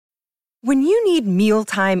When you need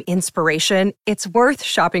mealtime inspiration, it's worth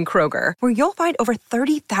shopping Kroger, where you'll find over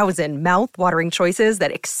 30,000 mouth-watering choices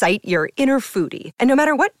that excite your inner foodie. And no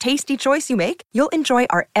matter what tasty choice you make, you'll enjoy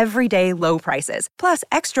our everyday low prices, plus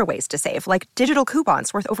extra ways to save, like digital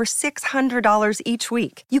coupons worth over $600 each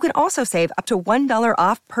week. You can also save up to $1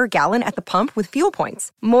 off per gallon at the pump with fuel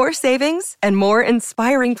points. More savings and more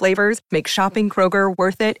inspiring flavors make shopping Kroger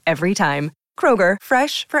worth it every time. Kroger,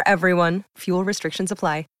 fresh for everyone. Fuel restrictions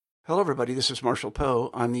apply. Hello, everybody. This is Marshall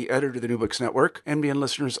Poe. I'm the editor of the New Books Network. NBN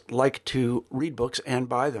listeners like to read books and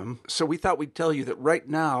buy them. So we thought we'd tell you that right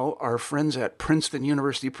now, our friends at Princeton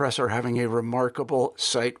University Press are having a remarkable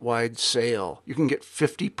site-wide sale. You can get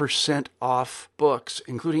 50% off books,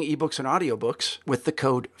 including ebooks and audiobooks, with the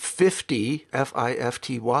code 50,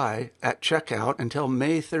 F-I-F-T-Y, at checkout until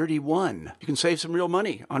May 31. You can save some real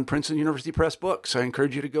money on Princeton University Press books. I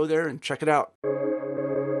encourage you to go there and check it out.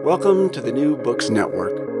 Welcome to the New Books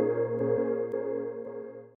Network.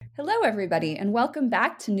 Hello, everybody, and welcome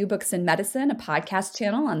back to New Books in Medicine, a podcast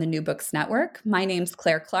channel on the New Books Network. My name's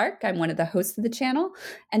Claire Clark. I'm one of the hosts of the channel,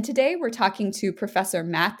 and today we're talking to Professor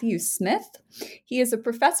Matthew Smith. He is a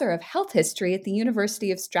professor of health history at the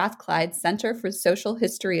University of Strathclyde Center for Social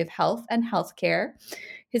History of Health and Healthcare.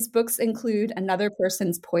 His books include Another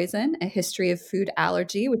Person's Poison, A History of Food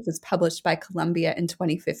Allergy, which was published by Columbia in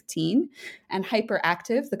 2015, and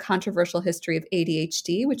Hyperactive, The Controversial History of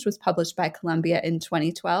ADHD, which was published by Columbia in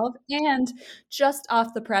 2012. And just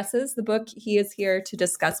off the presses, the book he is here to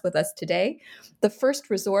discuss with us today, The First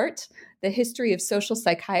Resort, The History of Social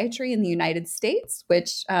Psychiatry in the United States,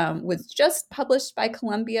 which was just published by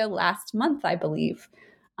Columbia last month, I believe.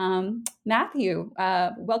 Matthew,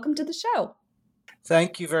 welcome to the show.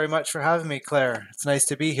 Thank you very much for having me, Claire. It's nice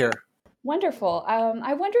to be here. Wonderful.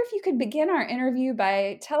 I wonder if you could begin our interview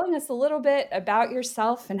by telling us a little bit about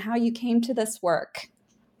yourself and how you came to this work.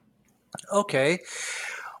 Okay.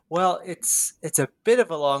 Well, it's a bit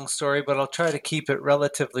of a long story, but I'll try to keep it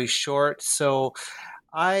relatively short. So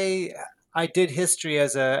I did history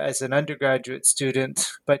as an undergraduate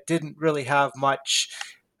student, but didn't really have much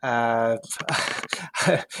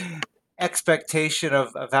expectation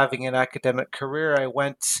of having an academic career. I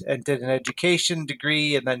went and did an education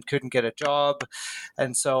degree and then couldn't get a job.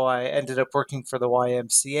 And so I ended up working for the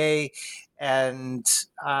YMCA. And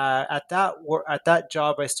at that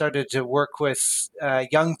job, I started to work with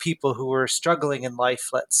young people who were struggling in life,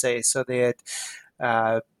 let's say. So they had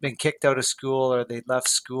been kicked out of school or they'd left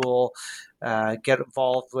school, get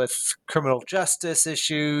involved with criminal justice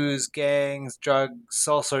issues, gangs, drugs,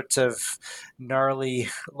 all sorts of gnarly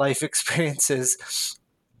life experiences.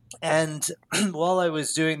 And while I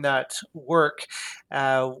was doing that work,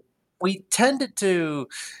 we tended to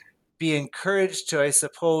be encouraged to, I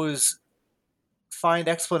suppose, find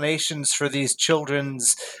explanations for these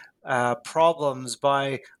children's problems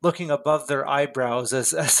by looking above their eyebrows, as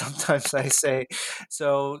sometimes I say.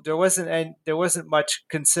 So there wasn't much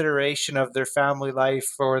consideration of their family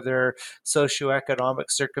life or their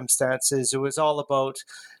socioeconomic circumstances. It was all about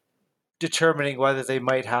determining whether they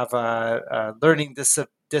might have a learning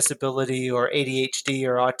disability or ADHD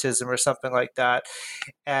or autism or something like that,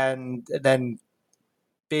 and then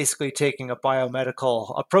basically taking a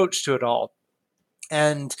biomedical approach to it all.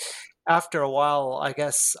 And after a while, I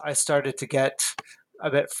guess I started to get a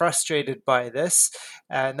bit frustrated by this,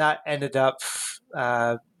 and that ended up,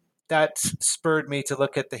 that spurred me to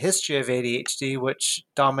look at the history of ADHD, which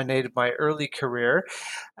dominated my early career.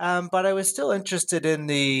 But I was still interested in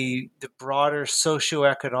the broader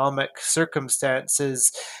socioeconomic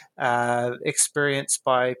circumstances experienced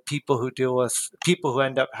by people who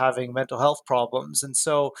end up having mental health problems. And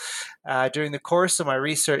so during the course of my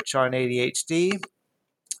research on ADHD,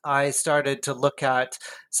 I started to look at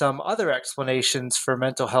some other explanations for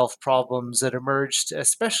mental health problems that emerged,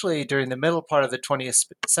 especially during the middle part of the 20th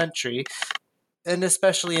century, and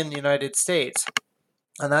especially in the United States.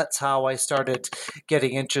 And that's how I started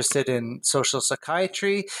getting interested in social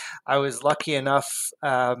psychiatry. I was lucky enough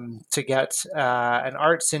to get an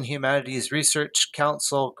Arts and Humanities Research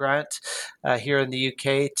Council grant here in the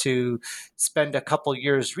UK to spend a couple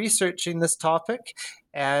years researching this topic.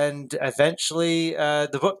 And eventually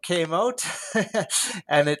the book came out,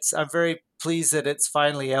 and I'm very pleased that it's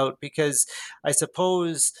finally out, because I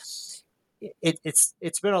suppose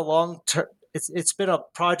it's been a long term. It's been a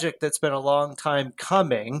project that's been a long time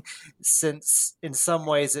coming, since in some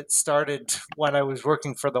ways it started when I was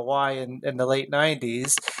working for the Y in the late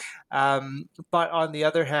 90s. But on the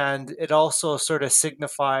other hand, it also sort of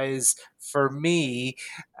signifies for me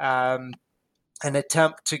an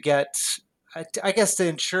attempt to get, I guess, to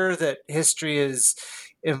ensure that history is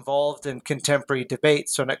involved in contemporary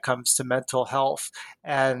debates when it comes to mental health.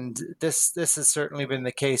 And this has certainly been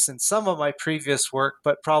the case in some of my previous work,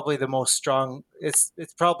 but probably the most strong, it's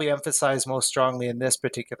probably emphasized most strongly in this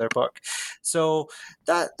particular book. So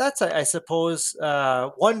that's I suppose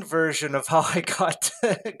one version of how I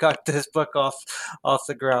got this book off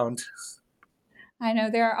the ground. I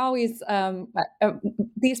know there are always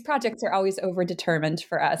these projects are always overdetermined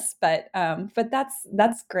for us, but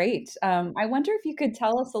that's great. I wonder if you could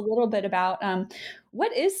tell us a little bit about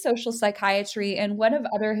what is social psychiatry and what have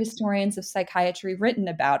other historians of psychiatry written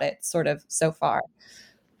about it, sort of so far.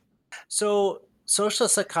 So social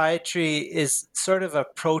psychiatry is sort of a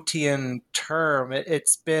protean term.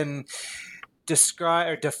 It's been described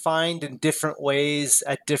or defined in different ways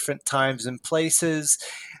at different times and places.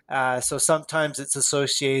 So sometimes it's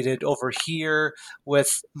associated over here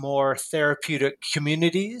with more therapeutic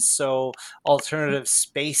communities, so alternative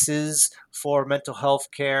spaces for mental health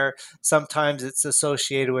care. Sometimes it's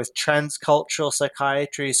associated with transcultural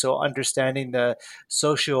psychiatry, so understanding the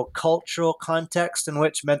socio-cultural context in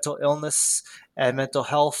which mental illness and mental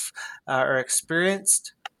health are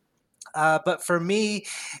experienced. But for me,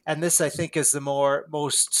 and this I think is the more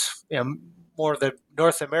the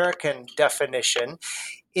North American definition,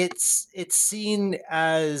 it's seen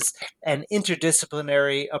as an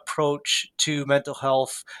interdisciplinary approach to mental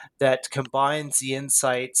health that combines the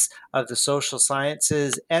insights of the social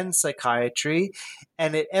sciences and psychiatry,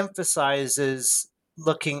 and it emphasizes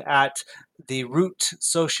looking at the root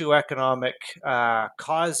socioeconomic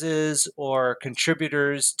causes or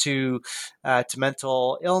contributors to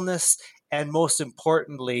mental illness. And most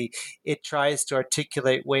importantly, it tries to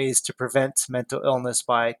articulate ways to prevent mental illness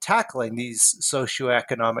by tackling these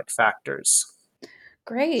socioeconomic factors.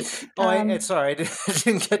 Great. Sorry, I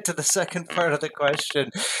didn't get to the second part of the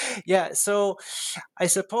question. Yeah, so I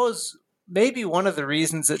suppose maybe one of the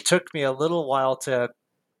reasons it took me a little while to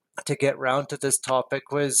get round to this topic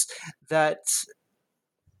was that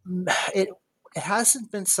it hasn't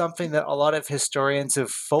been something that a lot of historians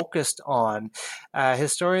have focused on.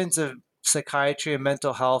 Historians of psychiatry and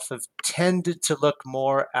mental health have tended to look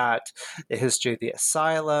more at the history of the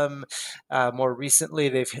asylum. More recently,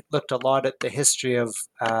 they've looked a lot at the history of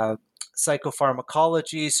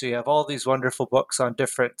psychopharmacology. So you have all these wonderful books on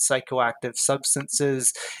different psychoactive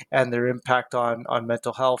substances and their impact on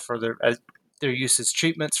mental health or their use as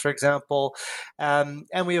treatments, for example. And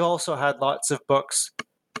we've also had lots of books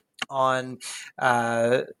on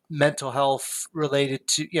mental health related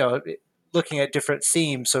to, looking at different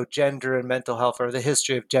themes, so gender and mental health, or the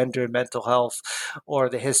history of gender and mental health, or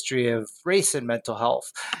the history of race and mental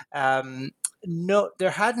health. There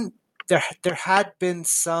had been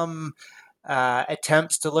some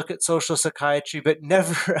attempts to look at social psychiatry, but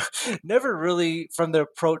never really from the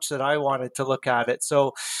approach that I wanted to look at it.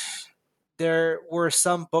 So there were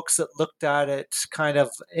some books that looked at it kind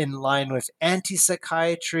of in line with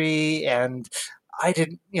anti-psychiatry, and I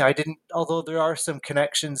didn't, although there are some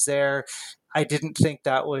connections there, I didn't think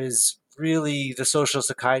that was really the social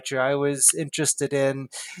psychiatry I was interested in.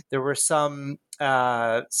 There were some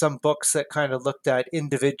books that kind of looked at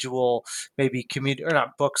individual, maybe community, or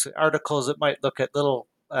not books, articles that might look at little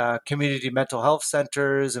community mental health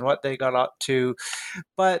centers and what they got up to.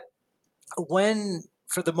 But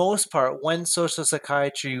for the most part, when social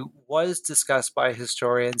psychiatry was discussed by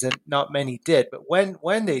historians, and not many did, but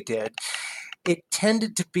when they did, it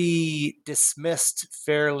tended to be dismissed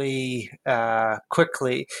fairly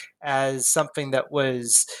quickly as something that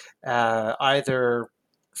was either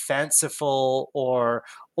fanciful or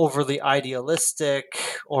overly idealistic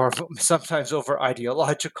or sometimes over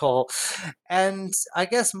ideological. And I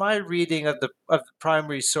guess my reading of the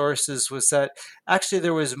primary sources was that actually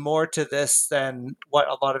there was more to this than what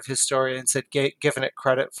a lot of historians had given it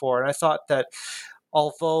credit for. And I thought that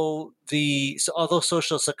although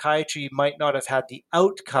social psychiatry might not have had the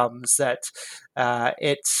outcomes that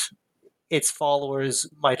its followers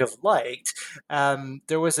might have liked,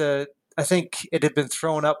 I think it had been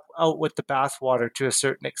thrown out with the bathwater to a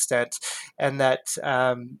certain extent, and that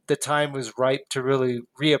the time was ripe to really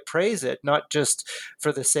reappraise it, not just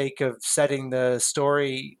for the sake of setting the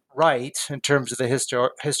story right in terms of the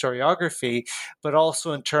historiography, but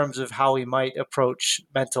also in terms of how we might approach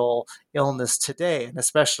mental illness today, and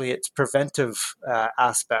especially its preventive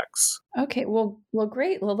aspects. Okay, well,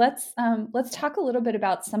 great. Well, let's talk a little bit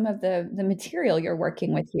about some of the material you're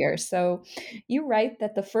working with here. So, you write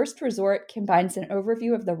that the first resort combines an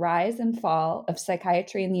overview of the rise and fall of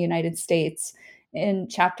psychiatry in the United States in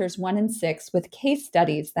chapters 1 and 6, with case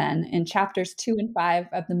studies then in chapters 2 and 5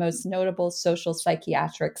 of the most notable social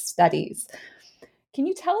psychiatric studies. Can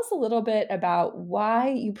you tell us a little bit about why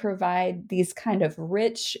you provide these kind of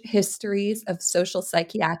rich histories of social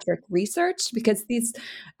psychiatric research? Because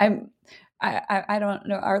I'm, I don't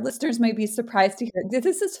know, our listeners may be surprised to hear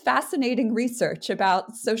this is fascinating research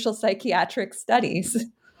about social psychiatric studies.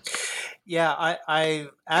 Yeah, I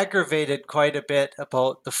aggravated quite a bit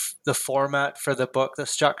about the format for the book, the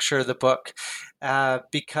structure of the book,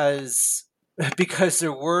 because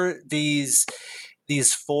there were these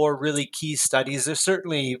four really key studies. There's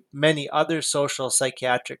certainly many other social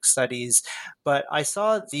psychiatric studies, but I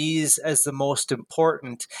saw these as the most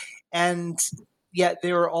important, and yet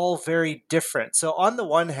they were all very different. So on the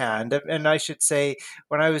one hand, and I should say,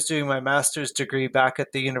 when I was doing my master's degree back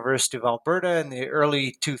at the University of Alberta in the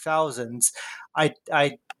early 2000s, I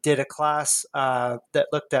did a class that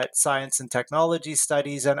looked at science and technology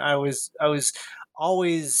studies, and I was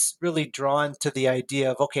always really drawn to the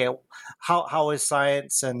idea of, okay, how is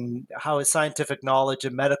science and how is scientific knowledge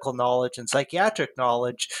and medical knowledge and psychiatric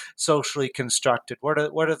knowledge socially constructed? What are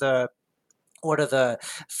the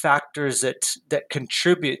factors that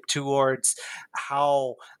contribute towards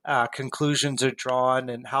how conclusions are drawn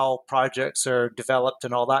and how projects are developed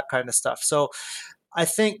and all that kind of stuff? So I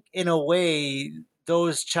think in a way,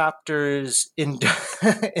 those chapters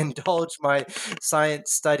indulge my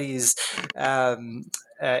science studies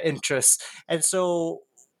interests. And so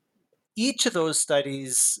each of those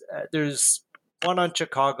studies, there's one on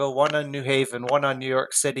Chicago, one on New Haven, one on New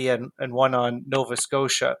York City, and one on Nova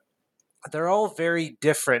Scotia. They're all very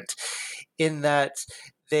different in that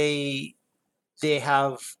they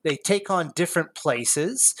take on different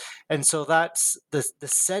places, and so that's the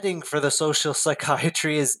setting for the social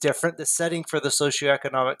psychiatry is different. The setting for the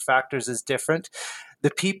socioeconomic factors is different. The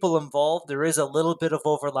people involved, there is a little bit of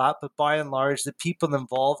overlap, but by and large, the people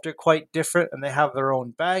involved are quite different, and they have their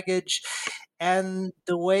own baggage. And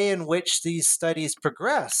the way in which these studies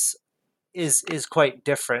progress is quite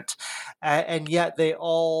different, and yet they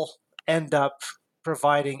all end up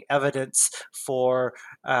providing evidence for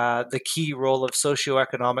the key role of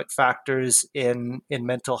socioeconomic factors in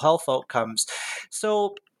mental health outcomes.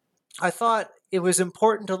 So I thought it was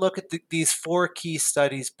important to look at these four key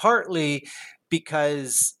studies, partly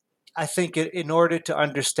because I think in order to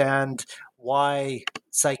understand why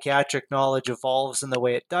psychiatric knowledge evolves in the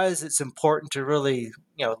way it does, it's important to really,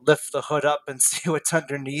 lift the hood up and see what's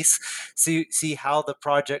underneath, see how the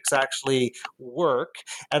projects actually work.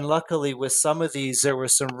 And luckily, with some of these, there were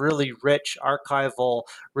some really rich archival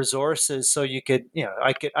resources, so you could,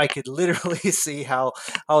 I could literally see how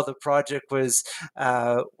the project was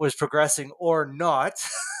progressing or not,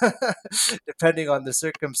 depending on the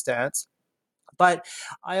circumstance. But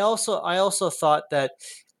I also thought that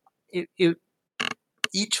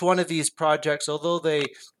each one of these projects, although they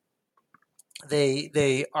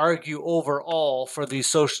argue overall for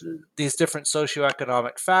these different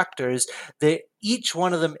socioeconomic factors, each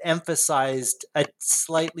one of them emphasized a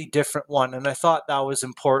slightly different one, and I thought that was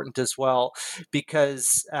important as well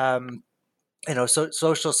because.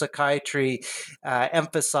 Social psychiatry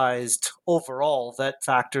emphasized overall that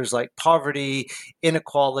factors like poverty,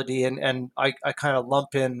 inequality, and I kind of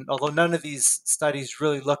lump in, although none of these studies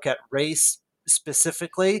really look at race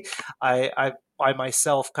specifically, I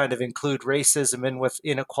myself kind of include racism in with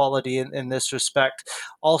inequality in this respect,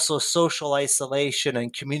 also social isolation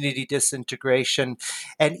and community disintegration,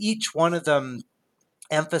 and each one of them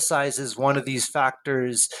emphasizes one of these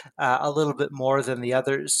factors a little bit more than the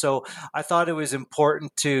others. So I thought it was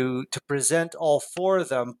important to present all four of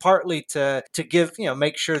them, partly to give,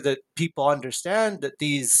 make sure that people understand that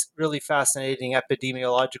these really fascinating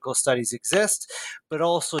epidemiological studies exist, but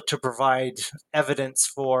also to provide evidence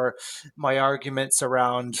for my arguments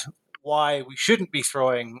around why we shouldn't be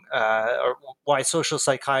throwing, or why social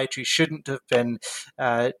psychiatry shouldn't have been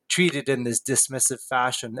treated in this dismissive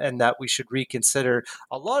fashion, and that we should reconsider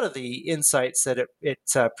a lot of the insights that it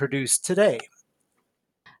produced today.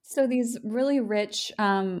 So these really rich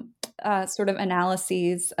sort of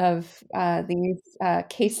analyses of these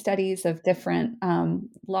case studies of different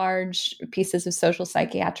large pieces of social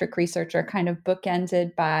psychiatric research are kind of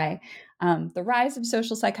bookended by the rise of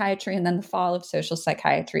social psychiatry and then the fall of social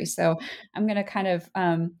psychiatry. So I'm going to kind of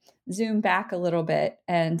zoom back a little bit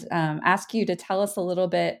and ask you to tell us a little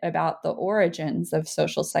bit about the origins of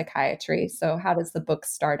social psychiatry. So how does the book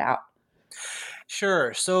start out?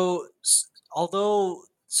 Sure. So although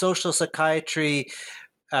social psychiatry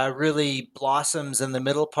really blossoms in the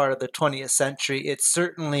middle part of the 20th century, it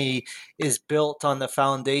certainly is built on the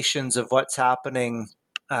foundations of what's happening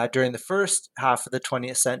during the first half of the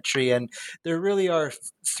 20th century. And there really are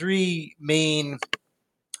three main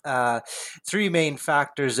three main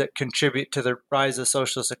factors that contribute to the rise of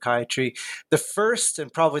social psychiatry. The first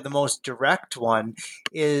and probably the most direct one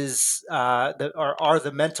is are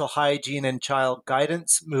the mental hygiene and child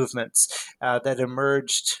guidance movements that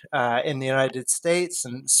emerged in the United States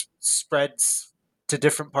and spreads to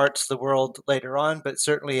different parts of the world later on, but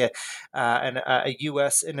certainly a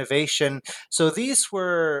U.S. innovation. So these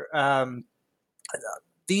were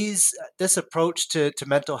this approach to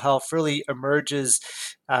mental health really emerges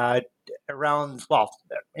around, well,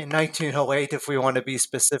 in 1908, if we want to be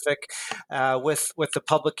specific, with the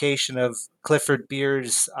publication of Clifford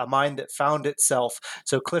Beers' A Mind That Found Itself.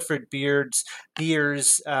 So Clifford Beers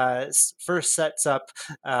first sets up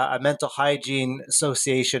a mental hygiene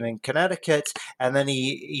association in Connecticut, and then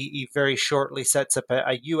he very shortly sets up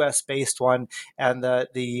a U.S.-based one, and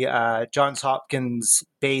the Johns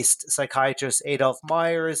Hopkins-based psychiatrist Adolph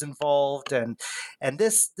Meyer is involved, and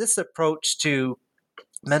this approach to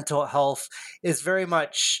mental health is very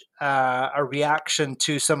much a reaction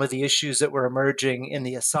to some of the issues that were emerging in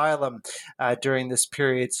the asylum during this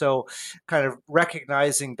period. So kind of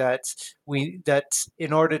recognizing that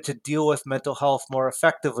in order to deal with mental health more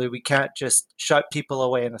effectively, we can't just shut people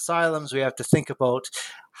away in asylums. We have to think about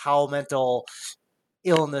how mental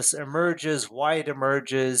illness emerges, why it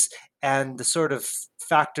emerges, and the sort of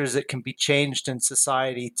factors that can be changed in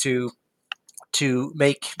society to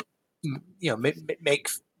make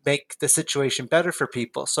the situation better for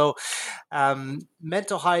people. So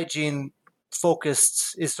mental hygiene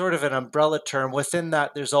focused is sort of an umbrella term. Within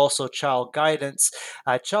that, there's also child guidance.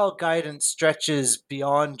 Child guidance stretches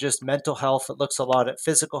beyond just mental health. It looks a lot at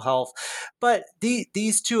physical health. But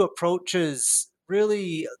these two approaches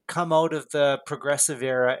really come out of the progressive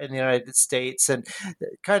era in the United States, and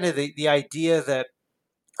kind of the idea that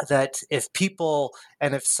if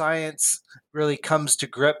science really comes to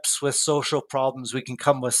grips with social problems, we can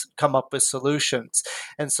come up with solutions.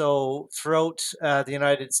 And so throughout the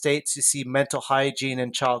United States, you see mental hygiene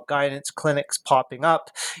and child guidance clinics popping up.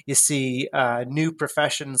 You see new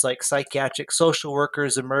professions like psychiatric social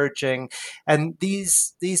workers emerging. And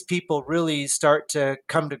these people really start to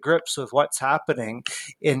come to grips with what's happening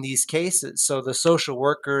in these cases. So the social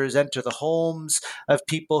workers enter the homes of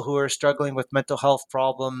people who are struggling with mental health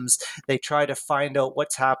problems. They try to find out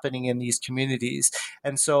what's happening in these communities.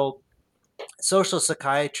 And so social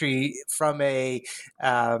psychiatry from a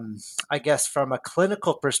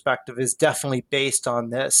clinical perspective is definitely based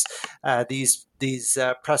on these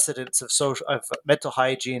precedents of mental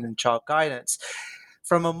hygiene and child guidance.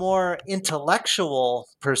 From a more intellectual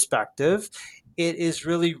perspective, it is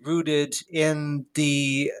really rooted in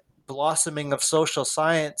the blossoming of social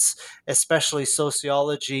science, especially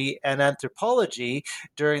sociology and anthropology,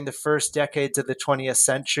 during the first decades of the 20th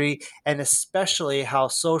century, and especially how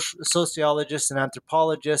sociologists and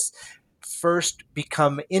anthropologists first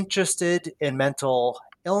become interested in mental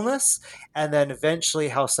illness, and then eventually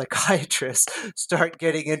how psychiatrists start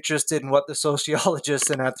getting interested in what the sociologists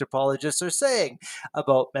and anthropologists are saying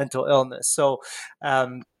about mental illness. So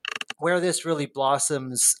where this really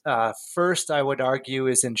blossoms first, I would argue,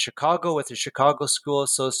 is in Chicago with the Chicago School of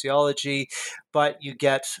Sociology. But you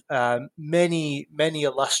get many, many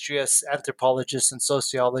illustrious anthropologists and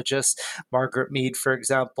sociologists, Margaret Mead, for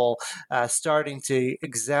example, starting to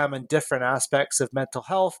examine different aspects of mental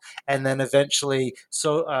health. And then eventually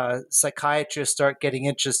psychiatrists start getting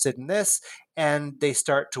interested in this, and they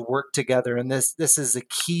start to work together. And this is a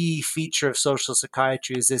key feature of social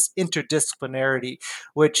psychiatry, is this interdisciplinarity,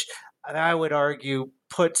 which I would argue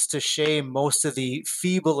puts to shame most of the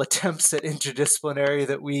feeble attempts at interdisciplinary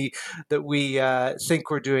that we think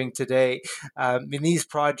we're doing today. In these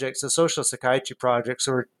projects, the social psychiatry projects,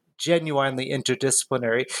 are genuinely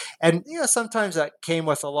interdisciplinary, and sometimes that came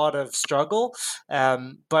with a lot of struggle.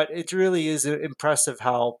 But it really is impressive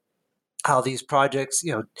how these projects,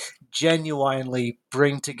 genuinely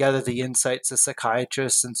bring together the insights of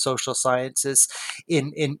psychiatrists and social scientists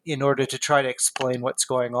in order to try to explain what's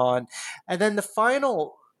going on. And then the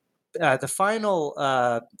final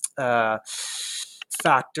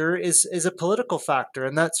factor is a political factor,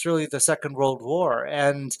 and that's really the Second World War,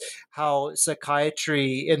 and how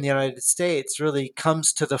psychiatry in the United States really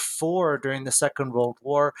comes to the fore during the Second World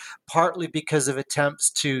War, partly because of attempts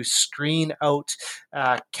to screen out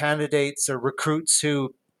candidates or recruits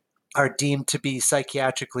who are deemed to be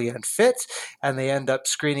psychiatrically unfit, and they end up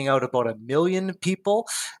screening out about 1 million people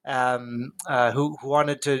who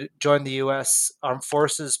wanted to join the U.S. Armed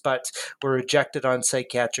Forces but were rejected on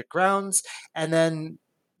psychiatric grounds. And then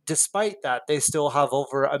despite that, they still have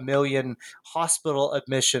over 1 million hospital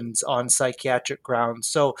admissions on psychiatric grounds.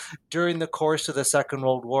 So during the course of the Second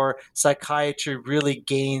World War, psychiatry really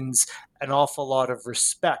gains an awful lot of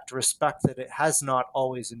respect that it has not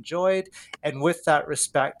always enjoyed. And with that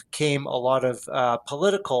respect came a lot of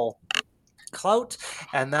political clout,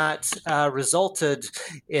 and that resulted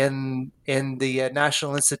in the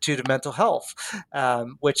National Institute of Mental Health,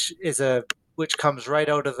 which comes right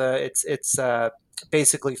out of it's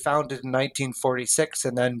basically founded in 1946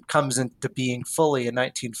 and then comes into being fully in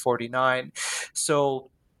 1949.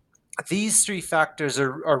 So these three factors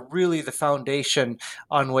are really the foundation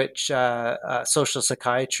on which social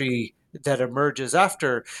psychiatry that emerges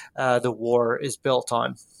after the war is built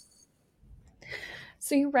on.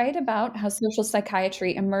 So you write about how social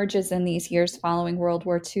psychiatry emerges in these years following World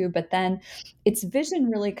War II, but then its vision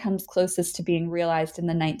really comes closest to being realized in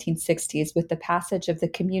the 1960s with the passage of the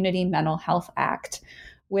Community Mental Health Act,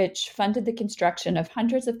 which funded the construction of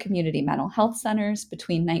hundreds of community mental health centers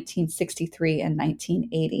between 1963 and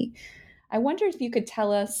 1980. I wonder if you could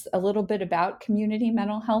tell us a little bit about community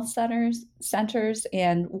mental health centers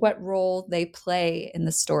and what role they play in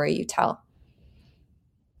the story you tell.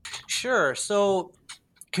 Sure. So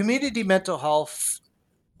community mental health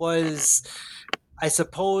was, I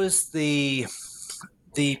suppose, the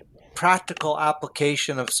practical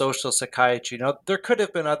application of social psychiatry. Now, there could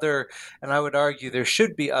have been other, and I would argue there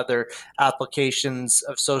should be other applications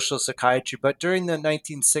of social psychiatry, but during the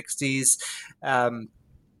 1960s,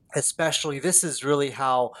 especially, this is really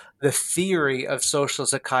how the theory of social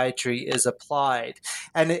psychiatry is applied.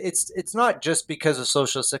 And it's not just because of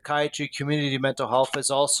social psychiatry. Community mental health is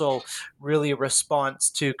also really a response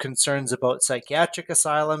to concerns about psychiatric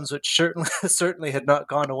asylums, which certainly had not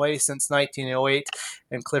gone away since 1908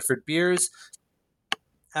 and Clifford Beers.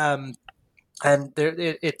 And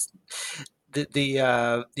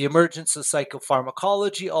the emergence of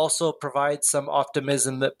psychopharmacology also provides some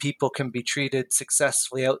optimism that people can be treated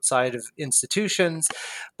successfully outside of institutions.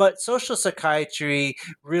 But social psychiatry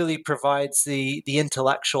really provides the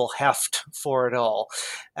intellectual heft for it all.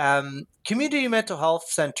 Community mental health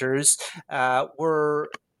centers were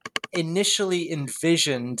initially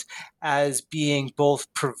envisioned as being both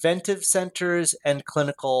preventive centers and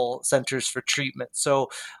clinical centers for treatment. So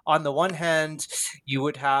on the one hand, you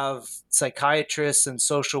would have psychiatrists and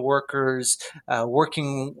social workers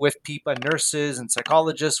working with people, nurses and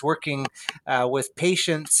psychologists working with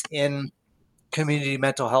patients in community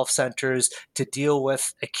mental health centers to deal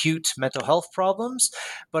with acute mental health problems.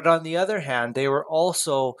 But on the other hand, they were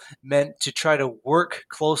also meant to try to work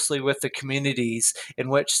closely with the communities in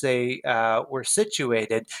which they were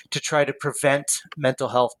situated to try to prevent mental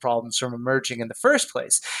health problems from emerging in the first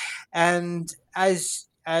place. And as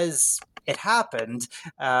it happened,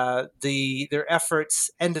 their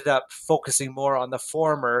efforts ended up focusing more on the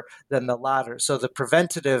former than the latter. So the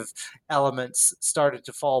preventative elements started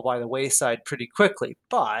to fall by the wayside pretty quickly.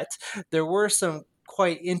 But there were some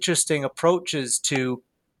quite interesting approaches to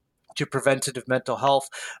preventative mental health.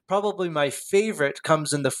 Probably my favorite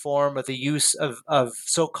comes in the form of the use of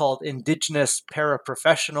so-called indigenous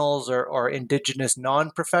paraprofessionals or indigenous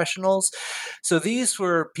non-professionals. So these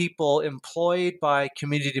were people employed by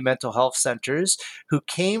community mental health centers who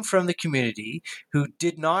came from the community, who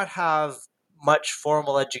did not have much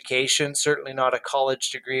formal education, certainly not a college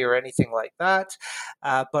degree or anything like that,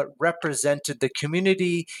 but represented the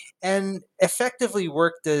community and effectively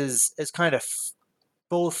worked as kind of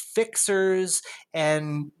both fixers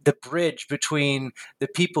and the bridge between the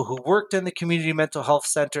people who worked in the community mental health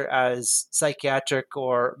center as psychiatric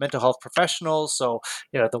or mental health professionals, so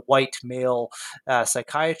the white male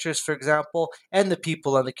psychiatrists, for example, and the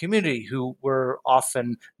people in the community who were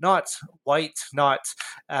often not white, not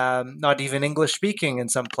even English speaking in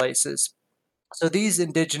some places. So these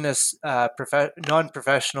indigenous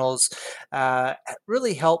non-professionals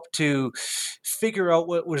really helped to figure out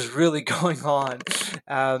what was really going on.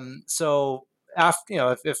 So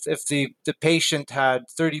after, if the patient had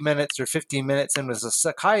 30 minutes or 15 minutes and was a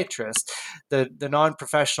psychiatrist, the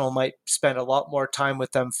non-professional might spend a lot more time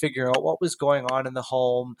with them figuring out what was going on in the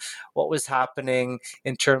home, what was happening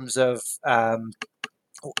in terms of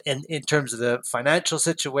in terms of the financial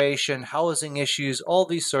situation, housing issues, all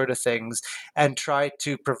these sort of things, and try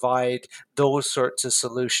to provide those sorts of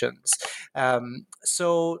solutions.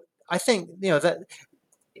 So I think, that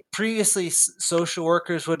previously social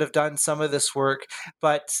workers would have done some of this work,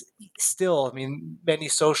 but still, many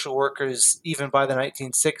social workers, even by the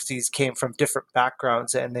 1960s, came from different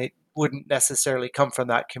backgrounds, and they wouldn't necessarily come from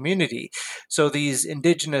that community. So these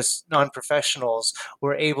indigenous non-professionals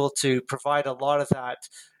were able to provide a lot of that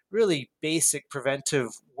really basic preventive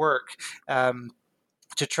work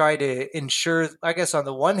to try to ensure, I guess, on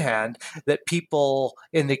the one hand, that people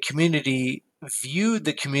in the community viewed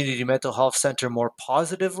the community mental health center more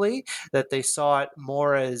positively, that they saw it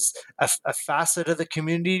more as a facet of the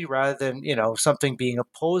community rather than, something being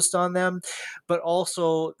imposed on them. But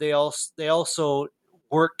also, they also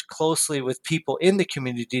worked closely with people in the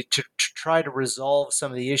community to try to resolve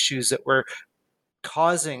some of the issues that were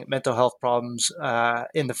causing mental health problems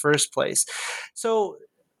in the first place. So,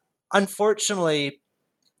 unfortunately,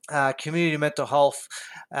 community mental health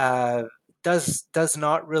does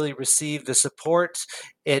not really receive the support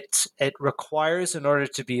it requires in order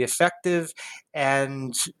to be effective.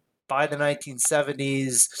 And by the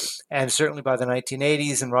 1970s, and certainly by the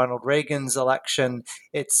 1980s and Ronald Reagan's election,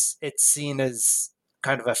 it's seen as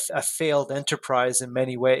kind of a failed enterprise in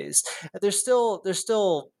many ways. There's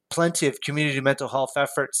still plenty of community mental health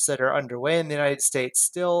efforts that are underway in the United States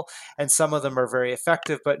still, and some of them are very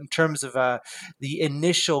effective. But in terms of the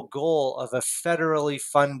initial goal of a federally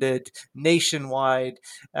funded nationwide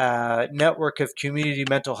network of community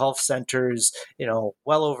mental health centers,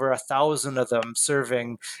 well over 1,000 of them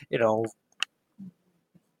serving,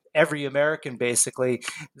 every American basically,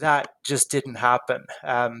 that just didn't happen.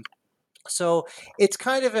 So it's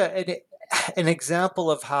kind of an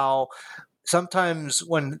example of how sometimes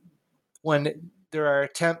when there are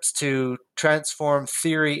attempts to transform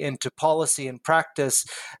theory into policy and practice,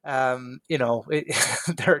 there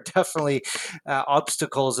are definitely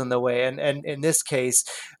obstacles in the way. And in this case,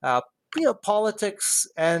 politics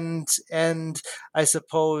and I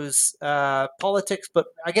suppose politics, but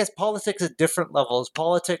I guess politics at different levels.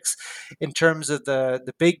 Politics in terms of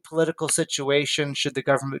the big political situation, should the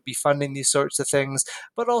government be funding these sorts of things,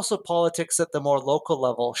 but also politics at the more local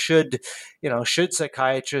level. Should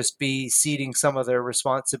psychiatrists be ceding some of their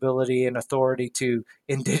responsibility and authority to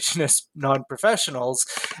Indigenous non-professionals?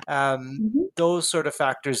 Those sort of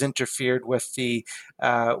factors interfered with the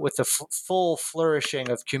full flourishing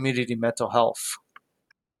of community mental health.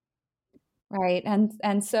 Right.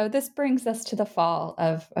 And so this brings us to the fall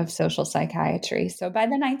of social psychiatry. So by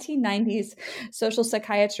the 1990s, social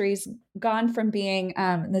psychiatry's gone from being,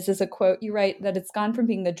 this is a quote you write, that it's gone from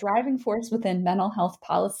being the driving force within mental health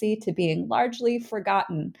policy to being largely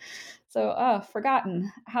forgotten. So,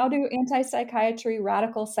 forgotten. How do anti-psychiatry,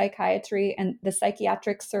 radical psychiatry, and the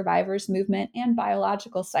psychiatric survivors movement and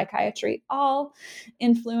biological psychiatry all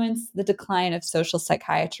influence the decline of social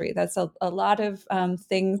psychiatry? That's a lot of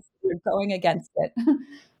things going against it.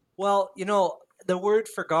 Well, the word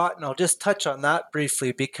forgotten, I'll just touch on that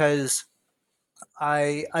briefly because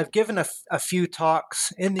I've given a few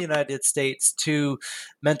talks in the United States to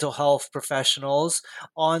mental health professionals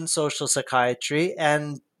on social psychiatry,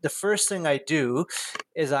 and the first thing I do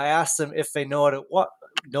is I ask them if they know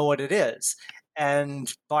what it is.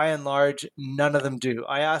 And by and large, none of them do.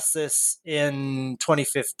 I asked this in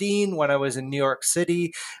 2015 when I was in New York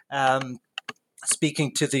City,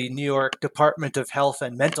 speaking to the New York Department of Health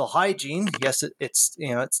and Mental Hygiene. Yes, it's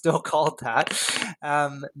still called that.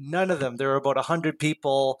 None of them. There were about 100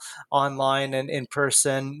 people online and in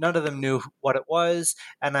person. None of them knew what it was.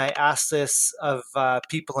 And I asked this of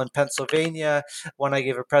people in Pennsylvania when I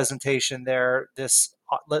gave a presentation there this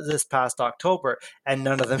past October, and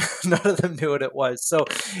none of them knew what it was. So,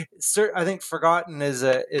 I think forgotten is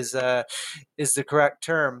the correct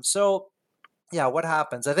term. So, yeah, what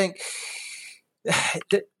happens? I think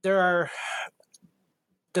there are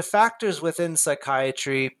the factors within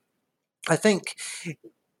psychiatry. I think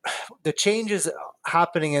the changes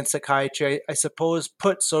happening in psychiatry, I suppose,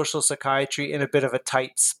 put social psychiatry in a bit of a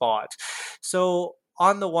tight spot. So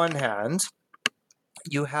on the one hand,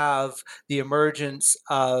 you have the emergence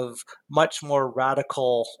of much more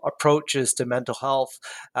radical approaches to mental health.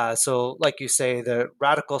 So, like you say, the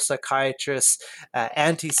radical psychiatrists,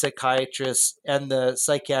 anti-psychiatrists, and the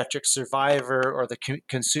psychiatric survivor or the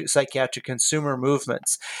psychiatric consumer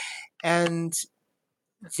movements. And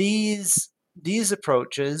these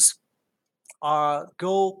approaches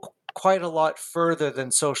go quite a lot further than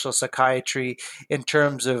social psychiatry in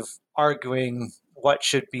terms of arguing what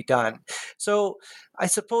should be done. So I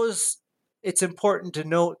suppose it's important to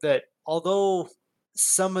note that although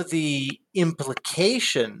some of the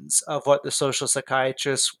implications of what the social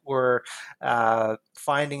psychiatrists were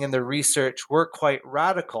finding in their research were quite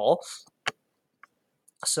radical.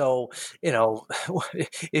 So,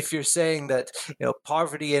 if you're saying that,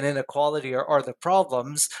 poverty and inequality are the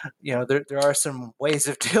problems, there are some ways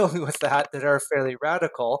of dealing with that are fairly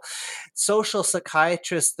radical. Social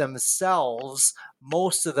psychiatrists themselves,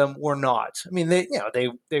 most of them were not. I mean, they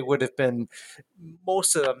would have been,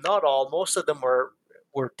 most of them, not all, most of them were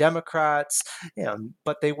were Democrats,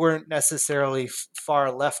 but they weren't necessarily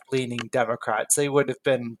far left-leaning Democrats. They would have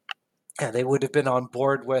been on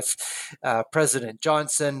board with President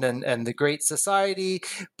Johnson and the Great Society,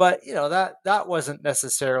 but that wasn't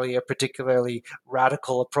necessarily a particularly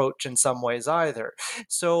radical approach in some ways either.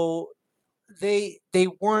 So they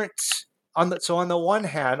weren't on the one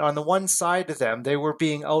hand, on the one side of them, they were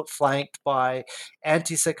being outflanked by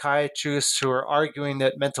anti-psychiatrists who were arguing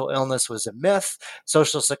that mental illness was a myth.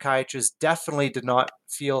 Social psychiatrists definitely did not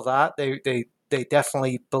feel that. They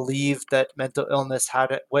definitely believed that mental illness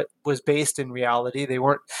what was based in reality. They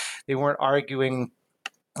weren't arguing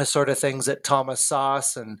the sort of things that Thomas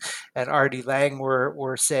Szasz and Artie Lang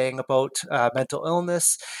were saying about mental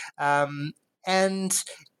illness. And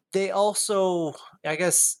they also, I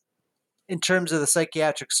guess, in terms of the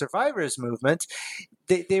psychiatric survivors movement,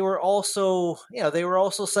 they were also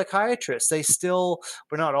psychiatrists. They still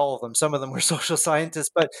were, not all of them, some of them were social scientists,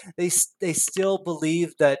 but they still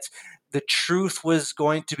believed that the truth was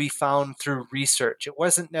going to be found through research. It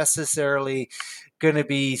wasn't necessarily going to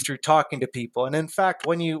be through talking to people. And in fact,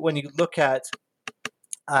 when you look at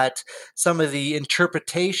some of the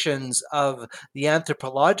interpretations of the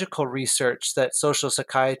anthropological research that social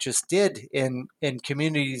psychiatrists did in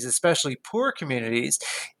communities, especially poor communities,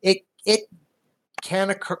 it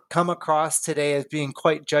can come across today as being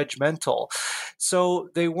quite judgmental. So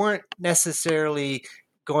they weren't necessarily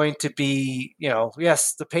going to be,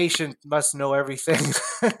 yes, the patient must know everything.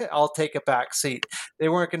 I'll take a back seat. They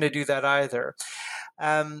weren't going to do that either.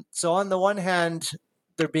 So on the one hand,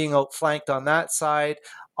 they're being outflanked on that side.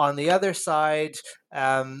 On the other side,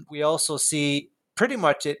 we also see pretty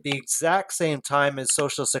much at the exact same time as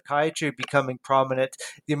social psychiatry becoming prominent,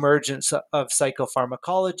 the emergence of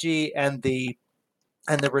psychopharmacology and the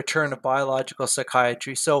return of biological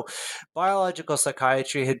psychiatry. So biological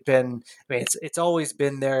psychiatry had been, it's always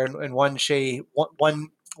been there in one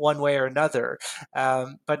way or another.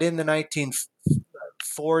 But in the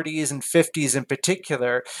 1940s and 50s in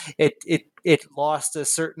particular, it lost a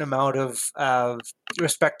certain amount of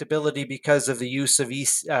respectability because of the use of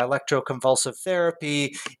electroconvulsive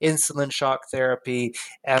therapy, insulin shock therapy,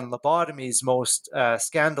 and lobotomies most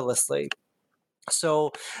scandalously.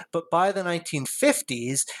 So, but by the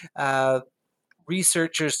 1950s,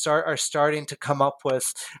 researchers are starting to come up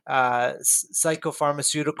with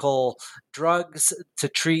psychopharmaceutical drugs to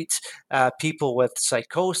treat people with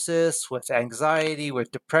psychosis, with anxiety,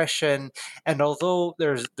 with depression. And although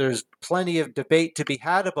there's plenty of debate to be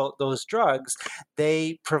had about those drugs,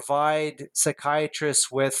 they provide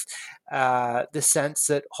psychiatrists with the sense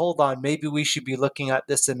that, hold on, maybe we should be looking at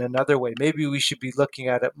this in another way. Maybe we should be looking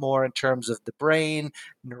at it more in terms of the brain,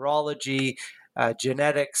 neurology,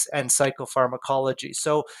 genetics, and psychopharmacology.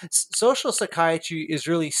 So social psychiatry is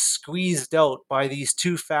really squeezed out by these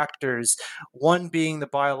two factors, one being the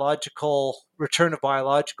return of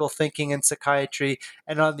biological thinking in psychiatry,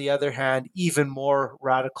 and on the other hand, even more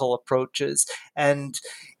radical approaches. And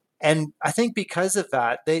I think because of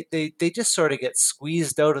that, they just sort of get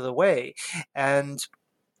squeezed out of the way. And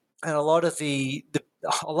a lot of the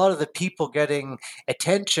people getting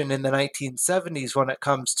attention in the 1970s when it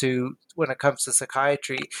comes to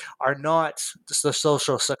psychiatry are not the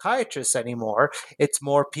social psychiatrists anymore. It's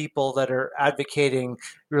more people that are advocating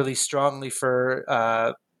really strongly for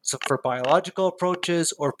biological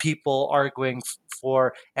approaches, or people arguing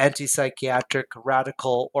for anti-psychiatric,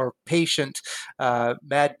 radical, or patient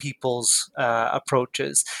mad people's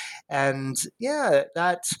approaches. And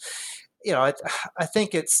that. I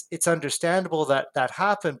think it's understandable that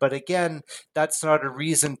happened, but again, that's not a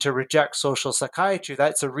reason to reject social psychiatry.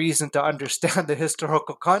 That's a reason to understand the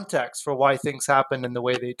historical context for why things happen in the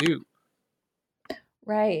way they do.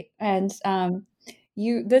 Right. And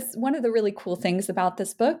one of the really cool things about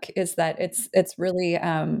this book is that it's really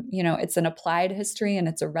it's an applied history and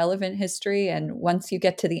it's a relevant history, and once you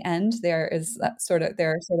get to the end, there are sort of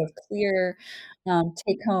clear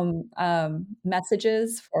take home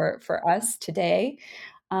messages for us today.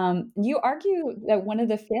 You argue that one of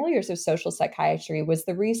the failures of social psychiatry was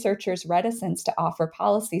the researchers' reticence to offer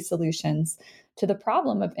policy solutions to the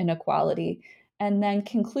problem of inequality, and then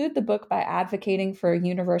conclude the book by advocating for a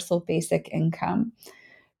universal basic income.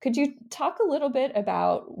 Could you talk a little bit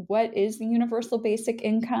about what is the universal basic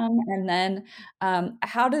income, and then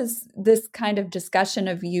how does this kind of discussion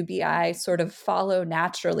of UBI sort of follow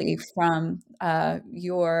naturally from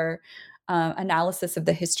your analysis of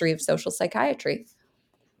the history of social psychiatry?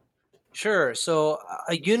 Sure. So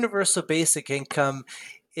a universal basic income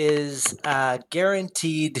is a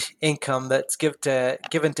guaranteed income that's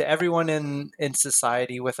given to everyone in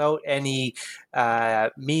society without any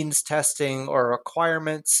means testing or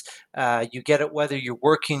requirements. You get it whether you're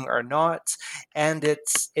working or not, and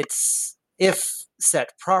it's if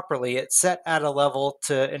set properly, it's set at a level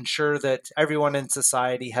to ensure that everyone in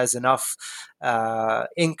society has enough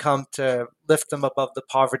income to lift them above the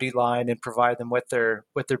poverty line and provide them with their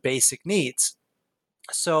basic needs.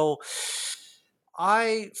 So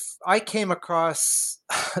I came across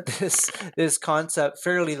this concept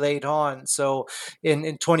fairly late on. So in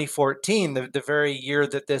 2014, the very year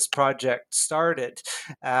that this project started,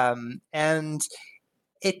 and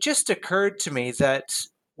it just occurred to me that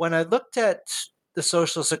when I looked at the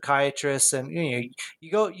social psychiatrists, and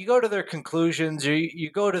you go to their conclusions,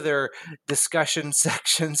 you go to their discussion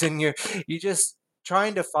sections, and you just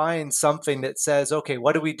trying to find something that says, okay,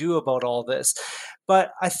 what do we do about all this?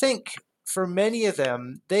 But I think for many of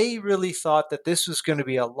them, they really thought that this was going to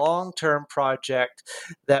be a long-term project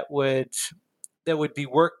that would be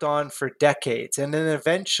worked on for decades, and then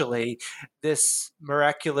eventually this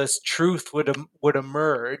miraculous truth would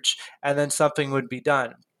emerge, and then something would be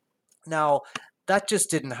done. Now, that just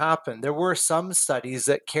didn't happen. There were some studies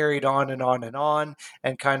that carried on and on and on,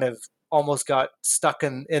 and kind of almost got stuck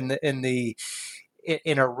in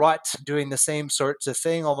a rut doing the same sorts of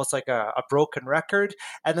thing, almost like a broken record.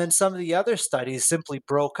 And then some of the other studies simply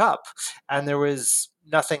broke up, and there was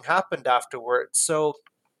nothing happened afterwards. So,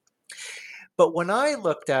 but when I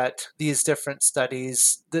looked at these different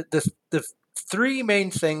studies, the three main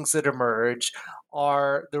things that emerge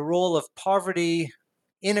are the role of poverty,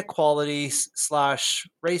 inequality /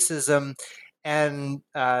 racism, and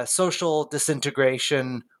social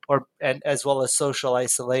disintegration, and as well as social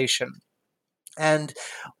isolation. And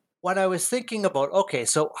when I was thinking about, okay,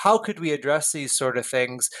 so how could we address these sort of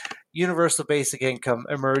things, universal basic income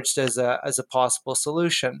emerged as a possible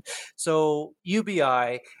solution. So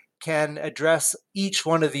UBI can address each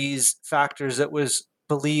one of these factors that was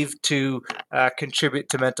believed to contribute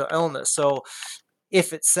to mental illness. So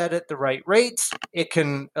if it's set at the right rate, it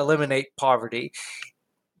can eliminate poverty.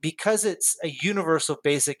 Because it's a universal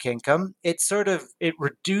basic income, it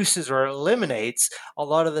reduces or eliminates a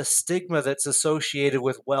lot of the stigma that's associated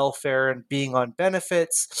with welfare and being on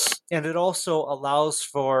benefits. And it also allows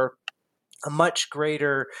for a much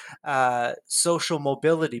greater social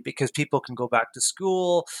mobility, because people can go back to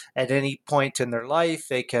school at any point in their life.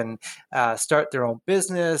 They can start their own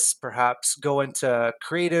business, perhaps go into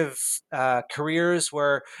creative careers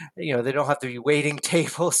where they don't have to be waiting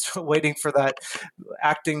tables, waiting for that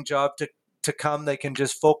acting job to come. They can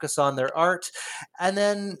just focus on their art. And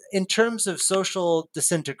then in terms of social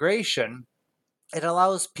disintegration, it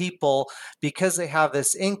allows people, because they have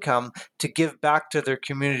this income, to give back to their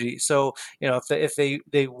community. So, if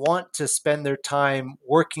they want to spend their time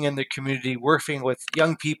working in the community, working with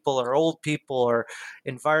young people or old people or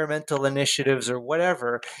environmental initiatives or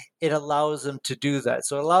whatever, it allows them to do that.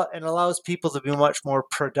 So it allows people to be much more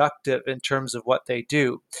productive in terms of what they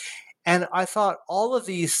do. And I thought all of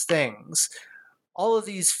these things, all of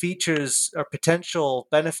these features or potential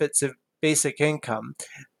benefits of basic income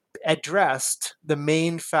addressed the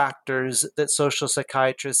main factors that social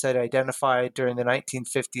psychiatrists had identified during the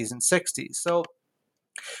 1950s and 60s. So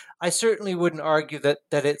I certainly wouldn't argue that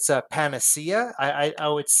it's a panacea. I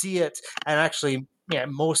would see it, and actually,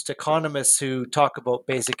 most economists who talk about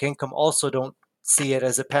basic income also don't see it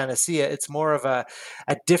as a panacea. It's more of a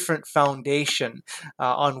different foundation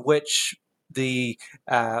on which the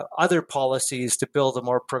other policies to build a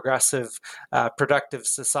more progressive, productive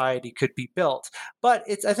society could be built. But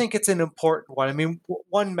I think it's an important one. I mean,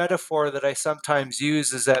 one metaphor that I sometimes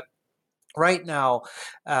use is that right now,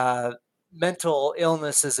 mental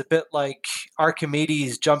illness is a bit like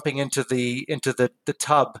Archimedes jumping into the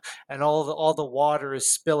tub, and all the water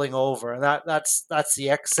is spilling over, and that's the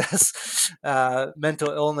excess mental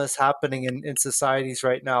illness happening in societies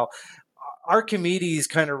right now. Archimedes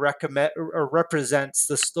kind of represents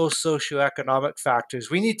those socioeconomic factors.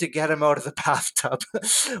 We need to get them out of the bathtub.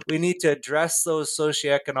 We need to address those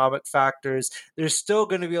socioeconomic factors. There's still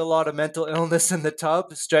going to be a lot of mental illness in the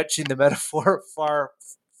tub, stretching the metaphor far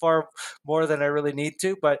more than I really need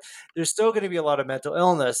to, but there's still going to be a lot of mental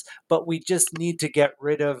illness, but we just need to get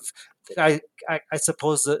rid of, I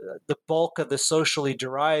suppose, the bulk of the socially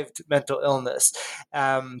derived mental illness.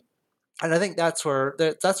 And I think that's where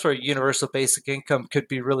universal basic income could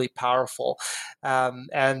be really powerful.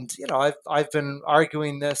 And I've been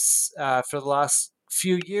arguing this for the last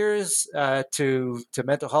few years to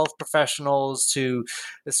mental health professionals, to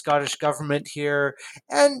the Scottish government here.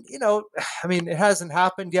 And, I mean, it hasn't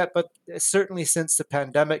happened yet, but certainly since the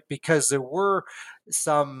pandemic, because there were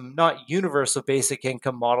some not universal basic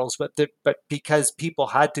income models, but because people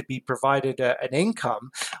had to be provided an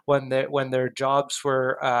income when their jobs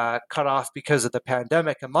were cut off because of the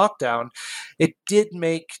pandemic and lockdown, it did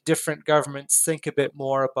make different governments think a bit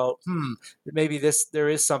more about maybe there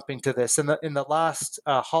is something to this. In the last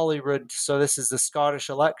Holyrood, so this is the Scottish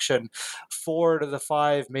election, 4 of the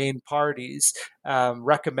 5 main parties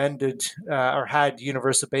recommended or had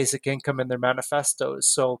universal basic income in their manifestos.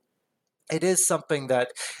 So it is something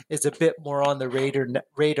that is a bit more on the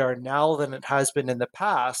radar now than it has been in the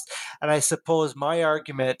past. And I suppose my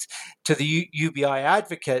argument to the UBI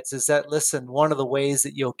advocates is that, listen, one of the ways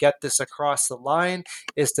that you'll get this across the line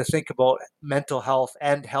is to think about mental health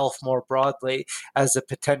and health more broadly as a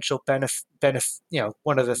potential benefit.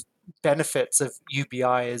 One of the benefits of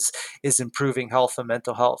UBI is improving health and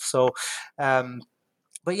mental health. So,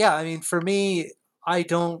 but yeah, I mean, for me, I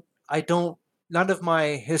don't. None of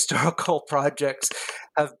my historical projects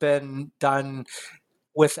have been done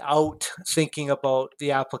without thinking about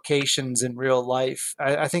the applications in real life.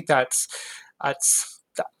 I think that's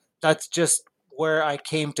just where I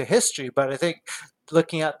came to history. But I think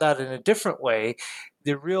looking at that in a different way,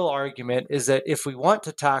 the real argument is that if we want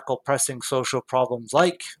to tackle pressing social problems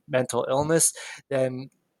like mental illness, then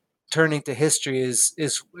turning to history is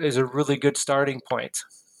a really good starting point.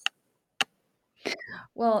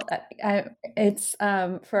 Well, it's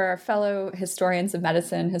for our fellow historians of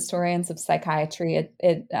medicine, historians of psychiatry.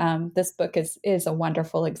 This book is a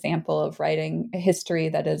wonderful example of writing a history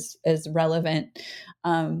that is relevant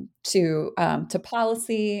to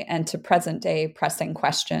policy and to present day pressing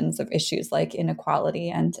questions of issues like inequality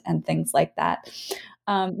and things like that.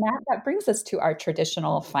 Matt, that brings us to our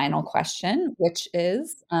traditional final question, which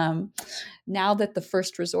is, now that the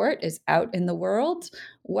first resort is out in the world,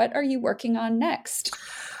 what are you working on next?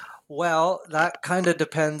 Well, that kind of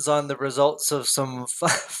depends on the results of some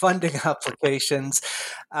funding applications.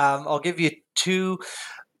 I'll give you two.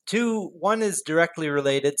 One is directly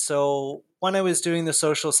related. So when I was doing the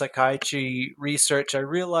social psychiatry research, I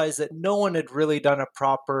realized that no one had really done a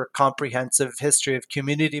proper comprehensive history of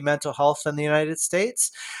community mental health in the United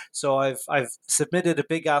States. So I've submitted a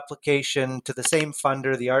big application to the same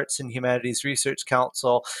funder, the Arts and Humanities Research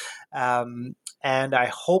Council. And I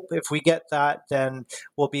hope if we get that, then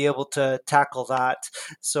we'll be able to tackle that.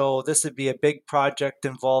 So this would be a big project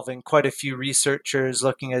involving quite a few researchers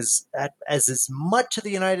looking at as much of the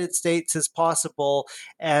United States as possible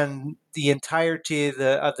and the entirety of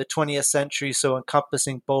the 20th century, so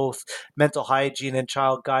encompassing both mental hygiene and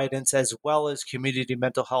child guidance, as well as community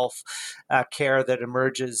mental health care that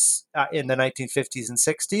emerges in the 1950s and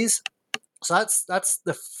 60s. So that's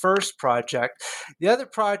the first project. The other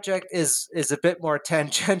project is a bit more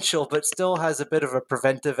tangential, but still has a bit of a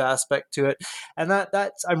preventive aspect to it. And I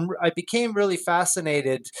became really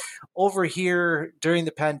fascinated over here during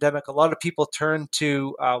the pandemic. A lot of people turned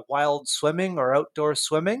to wild swimming or outdoor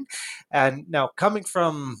swimming, and now coming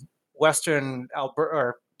from Western Alberta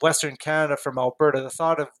or Western Canada from Alberta, the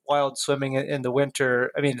thought of wild swimming in the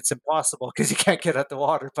winter, I mean, it's impossible because you can't get at the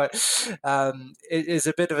water, but it is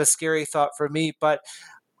a bit of a scary thought for me. But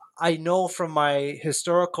I know from my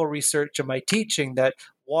historical research and my teaching that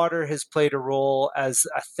water has played a role as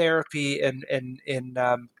a therapy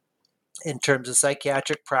in terms of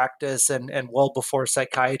psychiatric practice and well before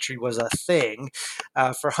psychiatry was a thing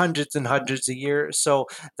for hundreds and hundreds of years. So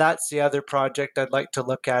that's the other project I'd like to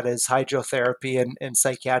look at is hydrotherapy and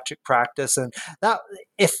psychiatric practice. And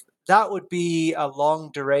that would be a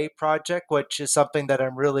longue durée project, which is something that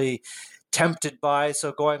I'm really tempted by.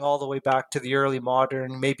 So going all the way back to the early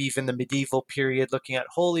modern, maybe even the medieval period, looking at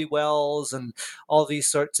holy wells and all these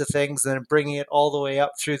sorts of things, and then bringing it all the way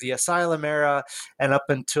up through the asylum era and up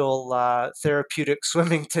until therapeutic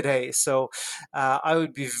swimming today. So I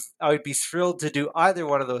would be thrilled to do either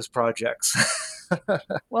one of those projects.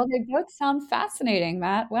 Well, they both sound fascinating,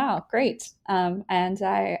 Matt. Wow, great. And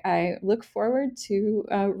I look forward to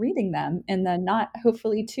reading them in the not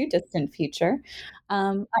hopefully too distant future.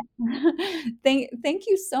 Thank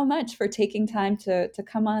you so much for taking time to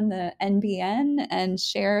come on the NBN and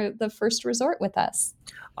share the first resort with us.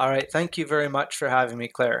 All right. Thank you very much for having me,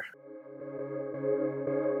 Claire.